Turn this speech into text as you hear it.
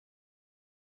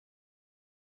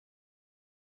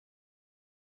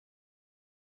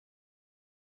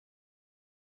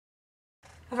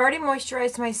I've already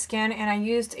moisturized my skin, and I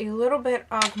used a little bit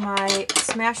of my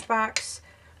Smashbox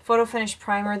Photo Finish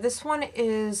Primer. This one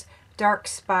is dark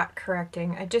spot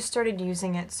correcting. I just started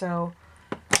using it, so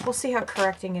we'll see how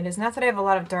correcting it is. Not that I have a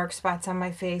lot of dark spots on my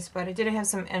face, but I did have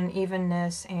some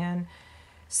unevenness and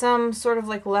some sort of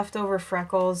like leftover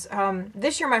freckles.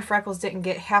 This year my freckles didn't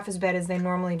get half as bad as they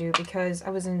normally do because I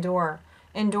was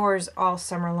indoors all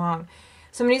summer long.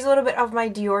 So I'm going to use a little bit of my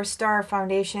Dior Star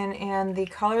foundation, and the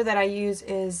color that I use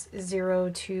is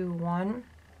 021.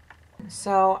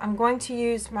 So I'm going to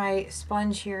use my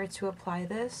sponge here to apply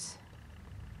this.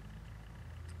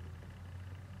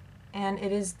 And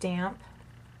it is damp.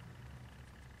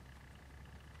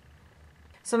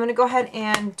 So I'm going to go ahead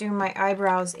and do my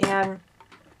eyebrows, and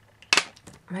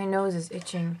my nose is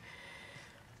itching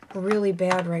really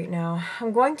bad right now.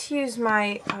 I'm going to use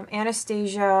my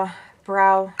Anastasia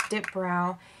Dip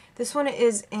Brow. This one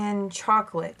is in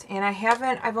chocolate, and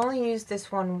I've only used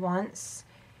this one once,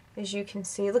 as you can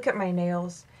see. Look at my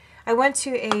nails. I went to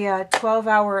a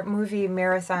 12-hour movie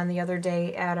marathon the other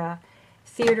day at a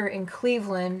theater in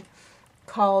Cleveland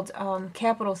called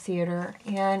Capitol Theater,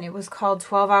 and it was called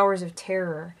 12 Hours of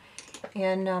Terror.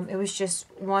 And it was just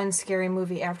one scary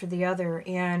movie after the other,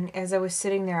 and as I was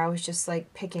sitting there I was just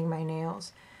like picking my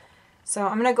nails. So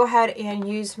I'm going to go ahead and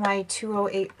use my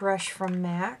 208 brush from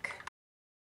MAC.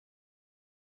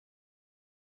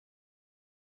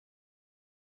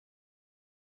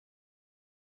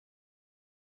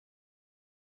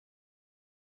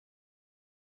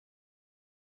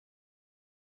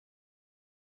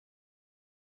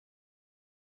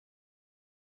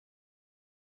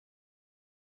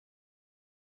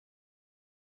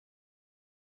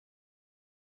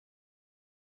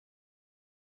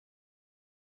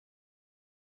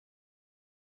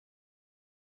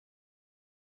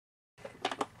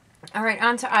 Alright,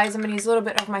 on to eyes. I'm going to use a little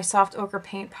bit of my soft ochre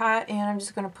paint pot, and I'm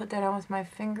just going to put that on with my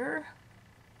finger.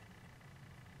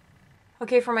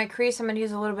 Okay, for my crease, I'm going to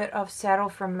use a little bit of Saddle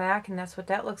from MAC, and that's what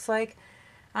that looks like.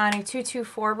 On a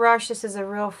 224 brush, this is a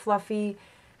real fluffy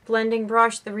blending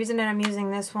brush. The reason that I'm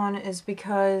using this one is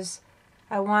because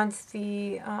I want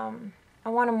a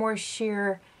more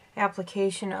sheer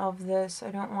application of this. I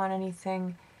don't want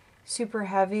anything super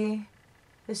heavy.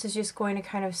 This is just going to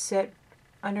kind of sit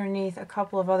underneath a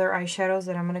couple of other eyeshadows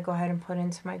that I'm going to go ahead and put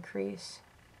into my crease.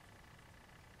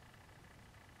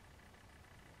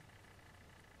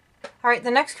 Alright, the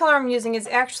next color I'm using is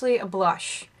actually a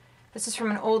blush. This is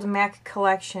from an old MAC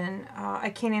collection.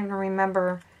 I can't even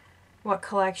remember what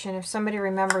collection. If somebody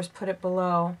remembers, put it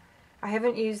below. I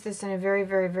haven't used this in a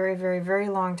very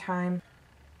long time.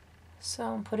 So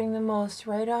I'm putting the most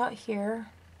right out here.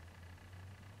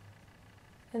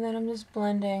 And then I'm just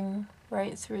blending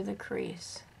right through the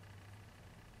crease.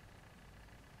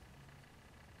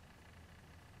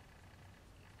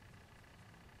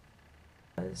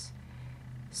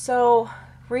 So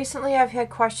recently I've had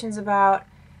questions about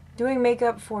doing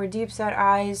makeup for deep set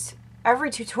eyes.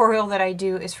 Every tutorial that I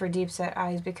do is for deep set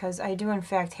eyes because I do in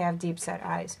fact have deep set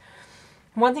eyes.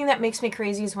 One thing that makes me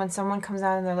crazy is when someone comes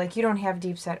on and they're like, you don't have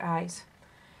deep set eyes.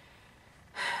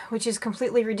 Which is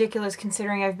completely ridiculous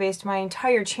considering I've based my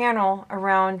entire channel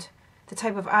around the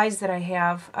type of eyes that I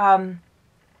have.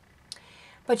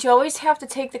 But you always have to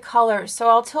take the color, so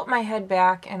I'll tilt my head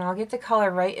back and I'll get the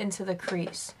color right into the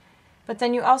crease. But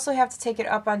then you also have to take it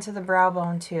up onto the brow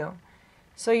bone too.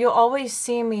 So you'll always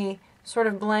see me sort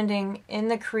of blending in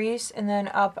the crease and then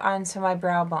up onto my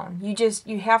brow bone.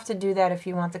 You have to do that if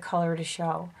you want the color to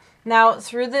show. Now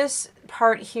through this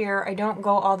part here, I don't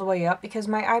go all the way up because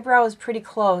my eyebrow is pretty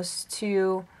close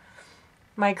to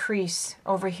my crease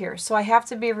over here. So I have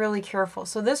to be really careful.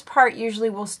 So this part usually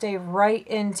will stay right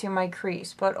into my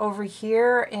crease, but over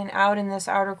here and out in this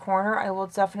outer corner, I will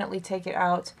definitely take it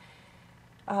out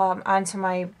onto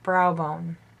my brow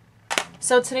bone.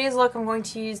 So today's look, I'm going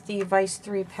to use the Vice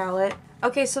 3 palette.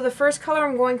 Okay, so the first color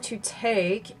I'm going to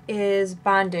take is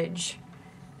Bondage.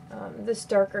 This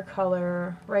darker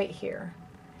color right here.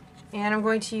 And I'm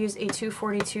going to use a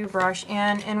 242 brush,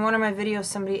 and in one of my videos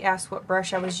somebody asked what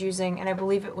brush I was using, and I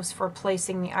believe it was for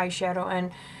placing the eyeshadow, and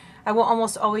I will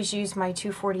almost always use my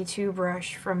 242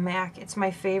 brush from MAC. It's my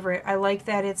favorite. I like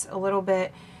that it's a little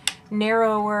bit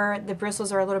narrower, the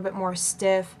bristles are a little bit more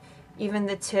stiff, even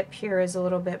the tip here is a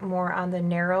little bit more on the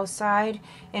narrow side,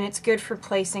 and it's good for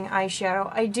placing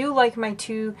eyeshadow. I do like my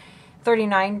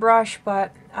 239 brush,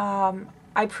 but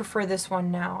I prefer this one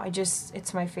now.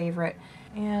 It's my favorite.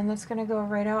 And that's going to go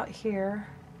right out here.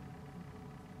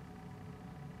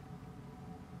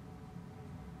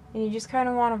 And you just kind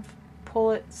of want to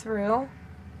pull it through.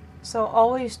 So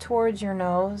always towards your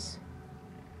nose.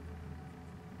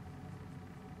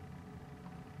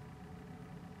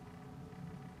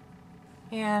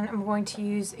 And I'm going to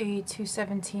use a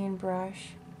 217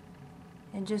 brush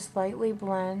and just lightly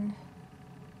blend.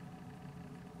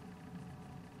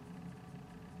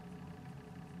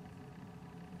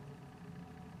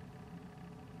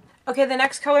 Okay, the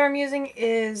next color I'm using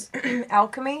is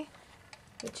Alchemy,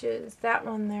 which is that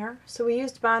one there. So we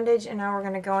used Bondage, and now we're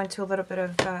going to go into a little bit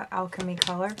of Alchemy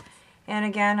color. And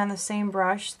again, on the same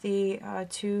brush, the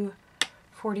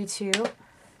 242.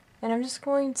 And I'm just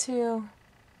going to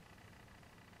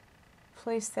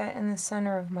place that in the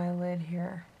center of my lid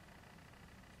here.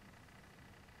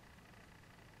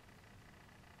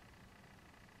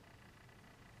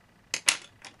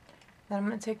 Then I'm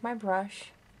going to take my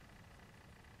brush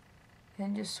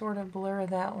and just sort of blur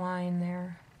that line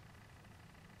there.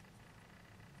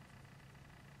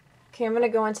 Okay, I'm going to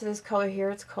go into this color here.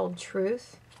 It's called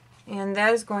Truth. And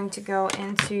that is going to go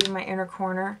into my inner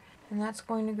corner. And that's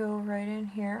going to go right in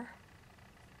here.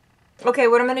 Okay,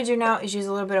 what I'm going to do now is use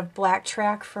a little bit of Black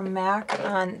Track from MAC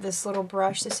on this little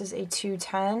brush. This is a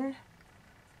 210.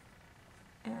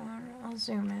 And I'll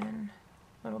zoom in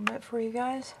a little bit for you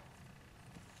guys.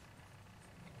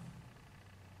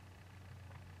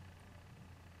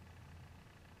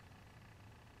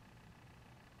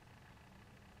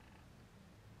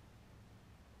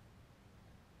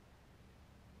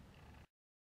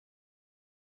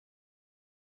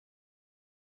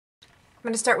 I'm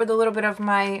going to start with a little bit of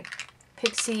my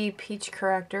Pixie Peach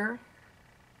Corrector.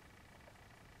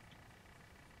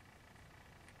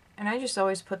 And I just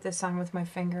always put this on with my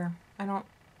finger. I don't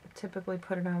typically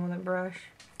put it on with a brush.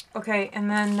 Okay,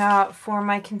 and then for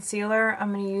my concealer,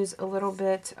 I'm going to use a little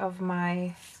bit of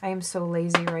my... I am so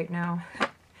lazy right now.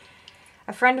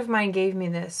 A friend of mine gave me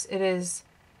this. It is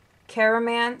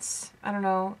Caramance. I don't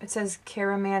know. It says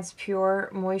Caramance Pure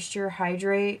Moisture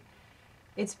Hydrate.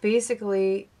 It's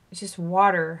basically just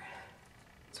water.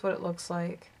 That's what it looks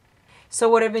like. So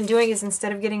what I've been doing is,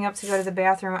 instead of getting up to go to the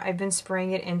bathroom, I've been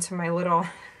spraying it into my little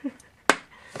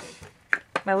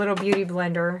my little beauty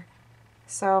blender.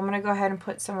 So I'm going to go ahead and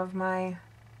put some of my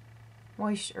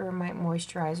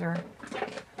moisturizer,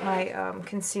 my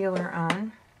concealer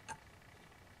on.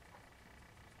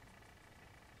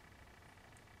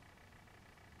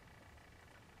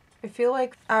 I feel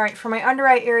like, alright, for my under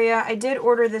eye area, I did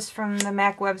order this from the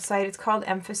MAC website. It's called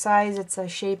Emphasize. It's a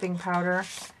shaping powder.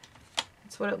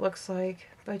 That's what it looks like.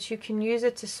 But you can use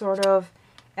it to sort of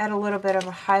add a little bit of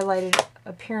a highlighted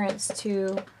appearance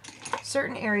to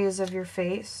certain areas of your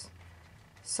face.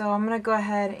 So I'm going to go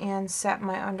ahead and set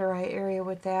my under eye area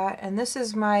with that. And this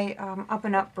is my Up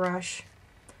and Up brush,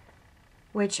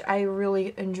 which I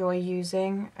really enjoy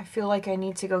using. I feel like I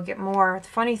need to go get more. The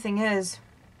funny thing is,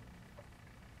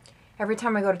 every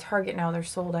time I go to Target now, they're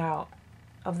sold out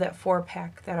of that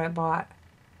 4-pack that I bought.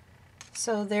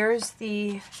 So there's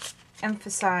the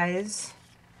Emphasize,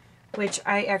 which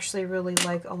I actually really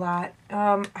like a lot.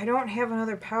 I don't have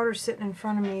another powder sitting in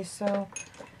front of me, so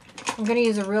I'm going to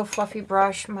use a real fluffy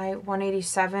brush, my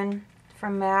 187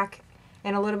 from MAC,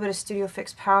 and a little bit of Studio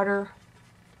Fix powder.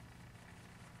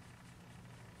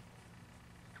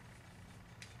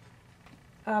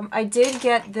 I did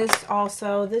get this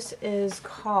also. This is a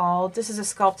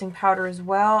sculpting powder as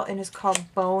well, and it's called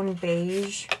Bone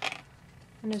Beige.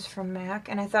 And it's from MAC.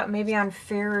 And I thought maybe on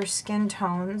fairer skin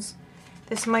tones,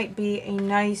 this might be a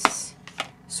nice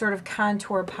sort of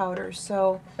contour powder.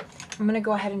 So I'm going to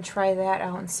go ahead and try that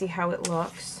out and see how it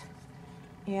looks.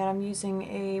 And I'm using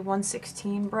a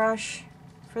 116 brush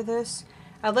for this.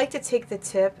 I'd like to take the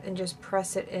tip and just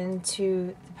press it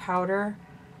into the powder.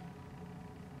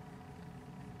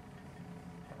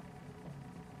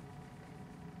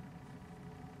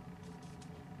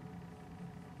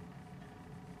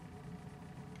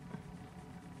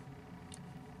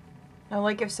 Now,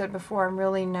 like I've said before, I'm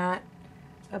really not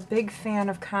a big fan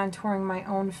of contouring my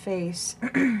own face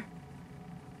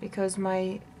because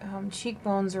my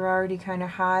cheekbones are already kind of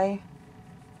high,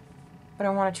 but I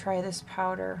want to try this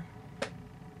powder.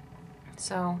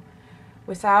 So,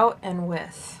 without and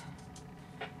with.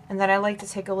 And then I like to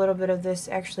take a little bit of this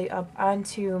actually up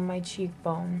onto my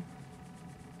cheekbone.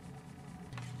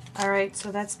 Alright, so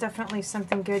that's definitely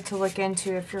something good to look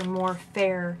into if you're more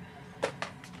fair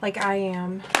like I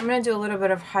am. I'm going to do a little bit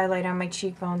of highlight on my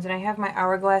cheekbones, and I have my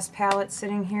Hourglass palette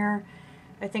sitting here.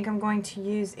 I think I'm going to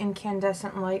use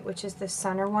Incandescent Light, which is the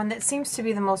center one. That seems to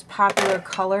be the most popular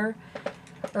color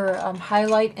or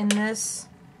highlight in this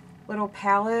little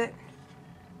palette.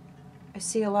 I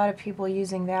see a lot of people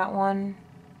using that one.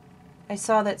 I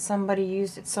saw that somebody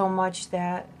used it so much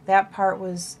that that part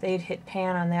was, they'd hit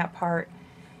pan on that part,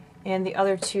 and the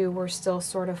other two were still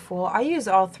sort of full. I use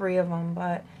all three of them,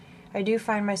 but I do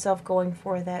find myself going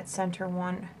for that center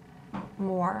one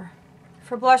more.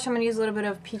 For blush, I'm going to use a little bit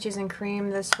of Peaches and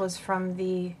Cream. This was from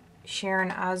the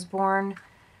Sharon Osbourne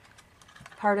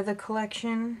part of the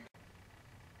collection.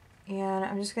 And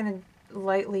I'm just going to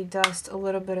lightly dust a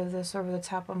little bit of this over the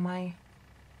top of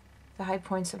the high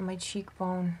points of my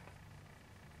cheekbone.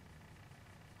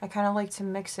 I kind of like to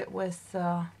mix it with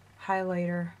the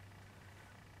highlighter.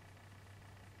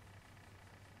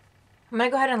 I'm going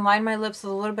to go ahead and line my lips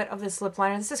with a little bit of this lip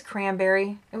liner. This is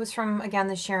Cranberry. It was from, again,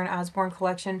 the Sharon Osbourne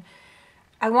collection.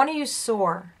 I want to use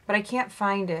Soar, but I can't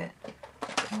find it.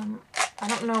 I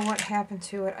don't know what happened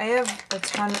to it. I have a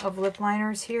ton of lip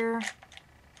liners here.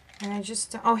 And I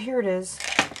just... Oh, here it is.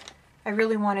 I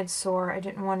really wanted Soar. I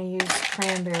didn't want to use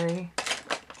Cranberry.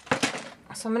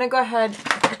 So I'm going to go ahead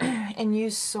and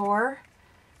use Soar.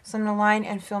 So I'm going to line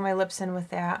and fill my lips in with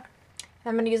that.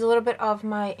 I'm going to use a little bit of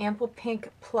my Ample Pink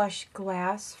Plush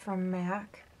Glass from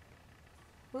MAC.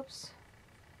 Oops.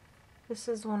 This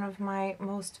is one of my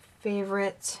most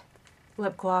favorite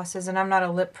lip glosses, and I'm not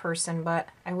a lip person, but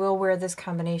I will wear this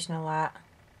combination a lot.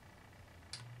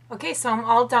 Okay, so I'm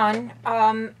all done.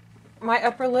 My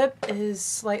upper lip is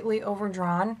slightly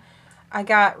overdrawn. I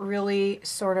got really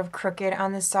sort of crooked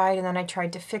on this side, and then I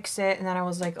tried to fix it, and then I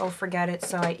was like, oh, forget it.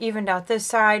 So I evened out this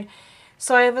side.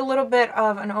 So I have a little bit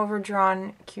of an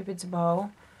overdrawn Cupid's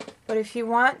bow. But if you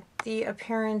want the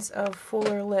appearance of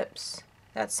fuller lips,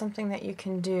 that's something that you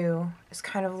can do. It's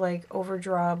kind of like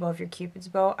overdraw above your Cupid's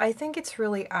bow. I think it's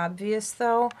really obvious,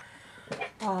 though.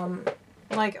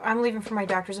 Like, I'm leaving for my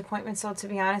doctor's appointment, so to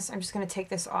be honest, I'm just going to take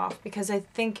this off. Because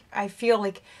I feel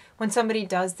like when somebody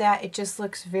does that, it just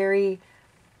looks very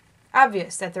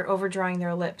obvious that they're overdrawing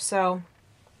their lips. So,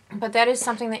 but that is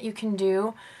something that you can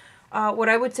do. What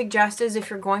I would suggest is if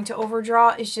you're going to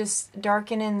overdraw is just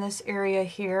darken in this area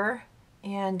here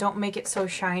and don't make it so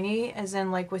shiny as in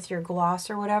like with your gloss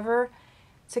or whatever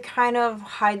to kind of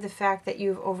hide the fact that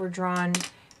you've overdrawn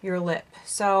your lip.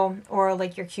 So, or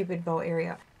like your Cupid bow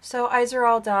area. So eyes are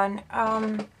all done.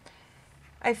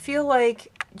 I feel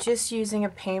like just using a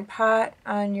paint pot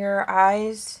on your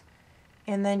eyes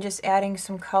and then just adding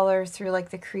some color through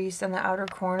like the crease on the outer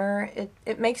corner,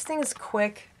 it makes things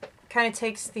quick. Kind of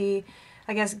takes the,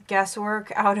 I guess,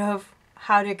 guesswork out of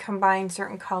how to combine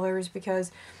certain colors,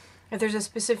 because if there's a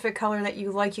specific color that you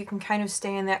like, you can kind of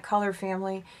stay in that color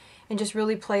family and just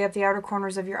really play up the outer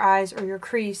corners of your eyes or your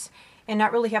crease and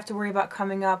not really have to worry about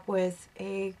coming up with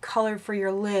a color for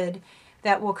your lid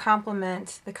that will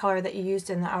complement the color that you used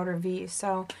in the outer V.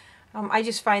 So I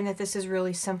just find that this is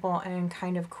really simple and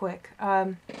kind of quick.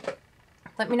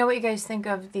 Let me know what you guys think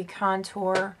of the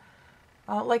contour.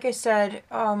 Like I said,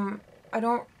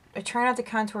 I try not to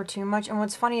contour too much, and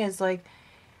what's funny is like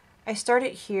I start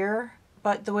it here,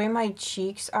 but the way my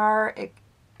cheeks are,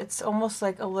 it's almost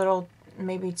like a little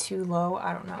maybe too low.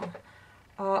 I don't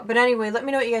know. But anyway, let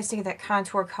me know what you guys think of that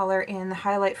contour color and the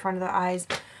highlight front of the eyes.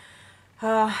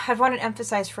 I've wanted to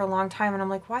emphasize for a long time, and I'm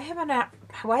like, why haven't I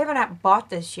not bought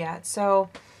this yet? So,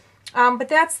 but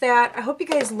that's that. I hope you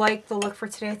guys like the look for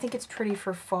today. I think it's pretty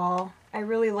for fall. I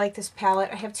really like this palette.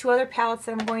 I have 2 other palettes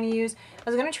that I'm going to use. I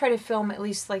was going to try to film at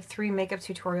least like 3 makeup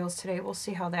tutorials today. We'll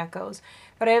see how that goes.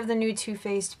 But I have the new Too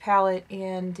Faced palette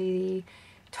and the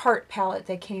Tarte palette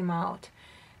that came out.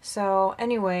 So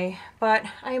anyway, but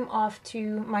I'm off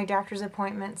to my doctor's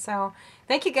appointment. So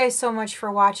thank you guys so much for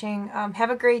watching. Have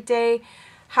a great day.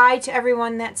 Hi to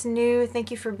everyone that's new.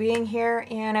 Thank you for being here,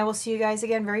 and I will see you guys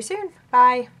again very soon.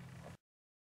 Bye.